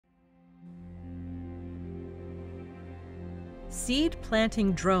Seed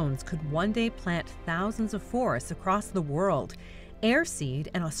planting drones could one day plant thousands of forests across the world. Airseed,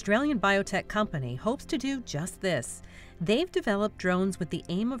 an Australian biotech company, hopes to do just this. They've developed drones with the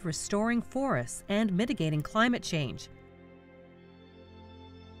aim of restoring forests and mitigating climate change.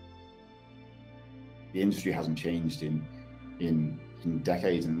 The industry hasn't changed in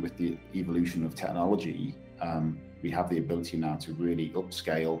decades, and with the evolution of technology, we have the ability now to really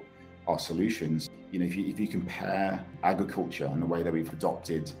upscale our solutions. If you compare agriculture and the way that we've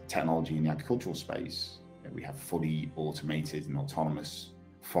adopted technology in the agricultural space, we have fully automated and autonomous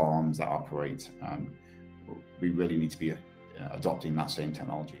farms that operate. We really need to be adopting that same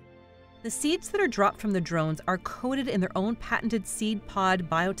technology. The seeds that are dropped from the drones are coated in their own patented seed pod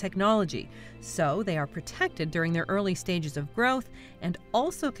biotechnology, so they are protected during their early stages of growth and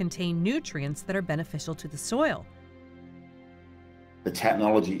also contain nutrients that are beneficial to the soil. The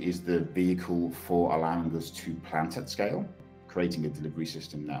technology is the vehicle for allowing us to plant at scale, creating a delivery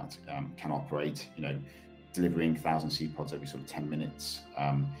system that can operate, delivering 1,000 seed pods every sort of 10 minutes.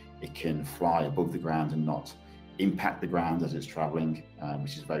 It can fly above the ground and not impact the ground as it's traveling,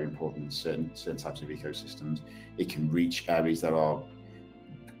 which is very important in certain types of ecosystems. It can reach areas that are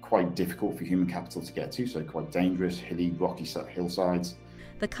quite difficult for human capital to get to, so quite dangerous, hilly, rocky hillsides.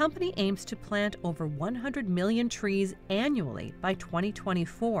 The company aims to plant over 100 million trees annually by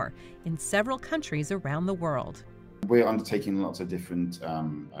 2024 in several countries around the world. We're undertaking lots of different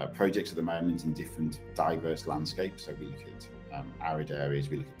projects at the moment in different diverse landscapes. So we look at arid areas,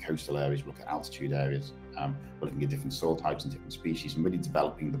 we look at coastal areas, we look at altitude areas. We're looking at different soil types and different species, and really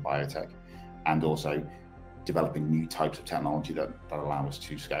developing the biotech and also developing new types of technology that allow us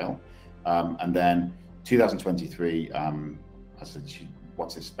to scale. And then 2023, as I said,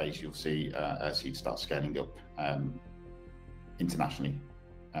 watch this space, you'll see Airseed start scaling up internationally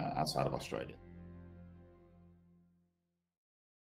outside of Australia.